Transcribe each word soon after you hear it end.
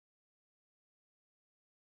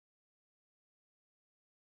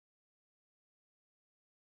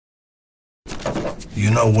You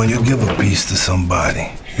know, when you give a piece to somebody,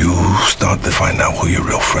 you start to find out who your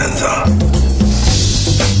real friends are.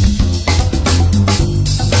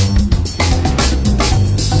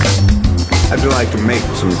 How'd you like to make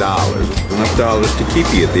some dollars? Enough dollars to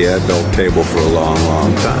keep you at the adult table for a long,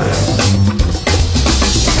 long time.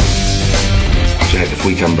 Jack, if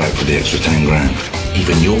we come back for the extra 10 grand,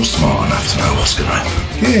 even you're smart enough to know what's gonna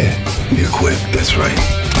happen. Yeah, you're quick, that's right.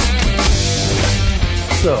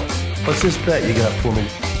 So, what's this bet you got for me?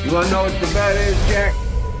 You wanna know what the bet is, Jack?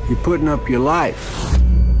 You're putting up your life.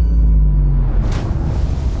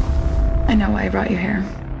 I know why I brought you here.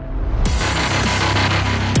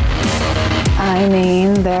 I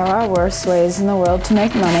mean, there are worse ways in the world to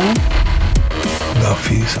make money.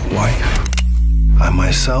 Duffy's wife. I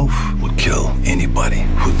myself would kill anybody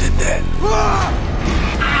who did that.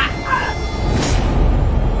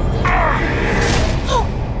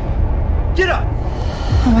 Get up!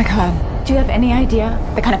 Oh my God. Do you have any idea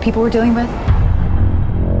the kind of people we're dealing with?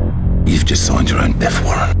 You've just signed your own death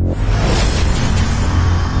warrant.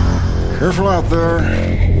 Careful out there.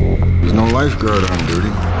 There's no lifeguard on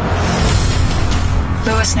duty.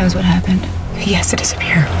 Lewis knows what happened. He has to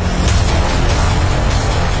disappear.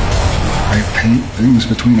 I paint things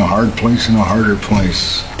between a hard place and a harder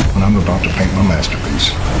place when I'm about to paint my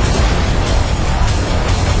masterpiece.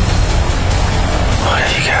 What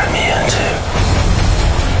have you got me into?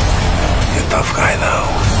 You're a tough guy now.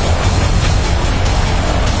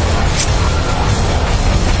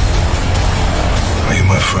 Are you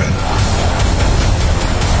my friend?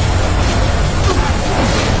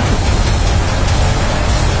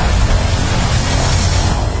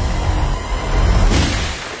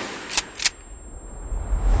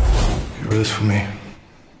 You read this for me?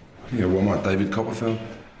 Yeah, Walmart David Copperfield.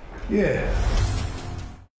 Yeah.